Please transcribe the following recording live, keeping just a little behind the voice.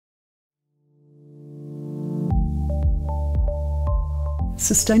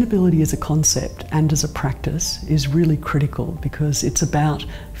Sustainability as a concept and as a practice is really critical because it's about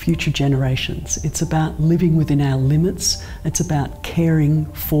future generations. It's about living within our limits. It's about caring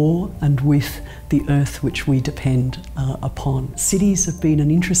for and with the earth which we depend upon. Cities have been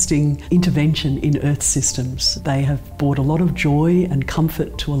an interesting intervention in earth systems. They have brought a lot of joy and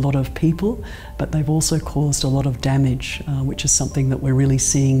comfort to a lot of people, but they've also caused a lot of damage, which is something that we're really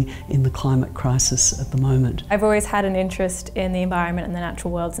seeing in the climate crisis at the moment. I've always had an interest in the environment and the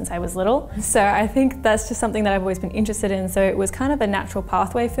natural world since I was little. So I think that's just something that I've always been interested in. So it was kind of a natural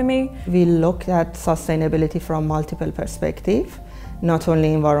pathway for me. We look at sustainability from multiple perspectives. Not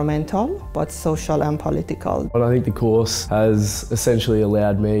only environmental, but social and political. And I think the course has essentially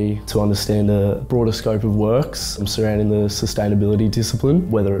allowed me to understand a broader scope of works surrounding the sustainability discipline,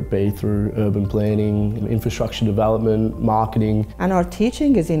 whether it be through urban planning, infrastructure development, marketing. And our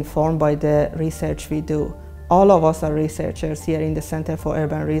teaching is informed by the research we do. All of us are researchers here in the Center for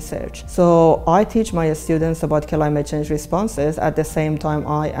Urban Research. So I teach my students about climate change responses. At the same time,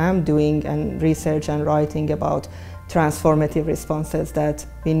 I am doing research and writing about transformative responses that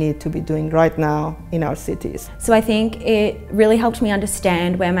we need to be doing right now in our cities. So I think it really helped me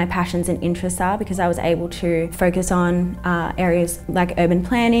understand where my passions and interests are because I was able to focus on areas like urban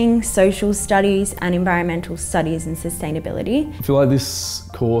planning, social studies and environmental studies and sustainability. I feel like this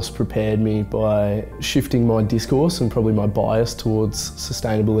course prepared me by shifting my discourse and probably my bias towards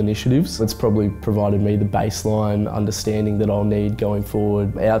sustainable initiatives. It's probably provided me the baseline understanding that I'll need going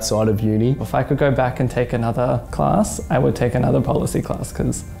forward outside of uni. If I could go back and take another class, I would take another policy class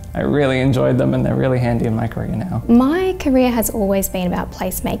because I really enjoyed them and they're really handy in my career now. My career has always been about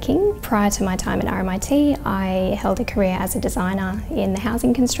placemaking. Prior to my time at RMIT, I held a career as a designer in the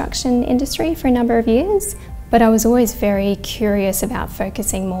housing construction industry for a number of years. But I was always very curious about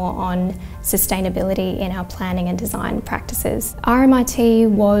focusing more on sustainability in our planning and design practices. RMIT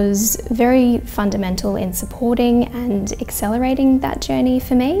was very fundamental in supporting and accelerating that journey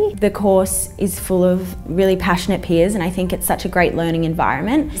for me. The course is full of really passionate peers and I think it's such a great learning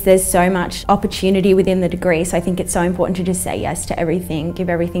environment. There's so much opportunity within the degree, so I think it's so important to just say yes to everything, give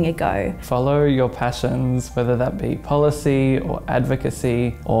everything a go. Follow your passions, whether that be policy or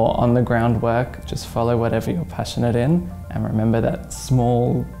advocacy or on the ground work, just follow whatever you're passionate in and remember that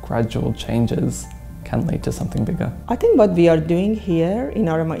small gradual changes can lead to something bigger. I think what we are doing here in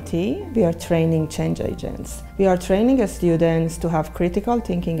RMIT, we are training change agents. We are training students to have critical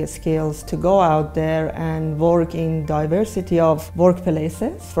thinking skills, to go out there and work in diversity of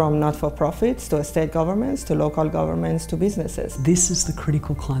workplaces, from not-for-profits to state governments, to local governments, to businesses. This is the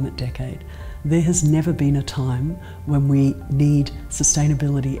critical climate decade. There has never been a time when we need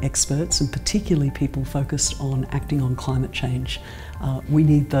sustainability experts and particularly people focused on acting on climate change. We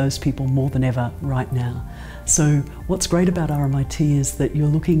need those people more than ever right now. So what's great about RMIT is that you're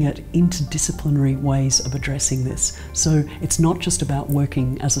looking at interdisciplinary ways of addressing this. So it's not just about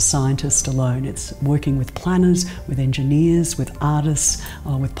working as a scientist alone, it's working with planners, with engineers, with artists,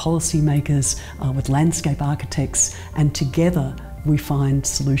 with policymakers, with landscape architects, and together we find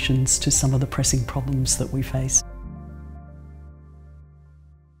solutions to some of the pressing problems that we face.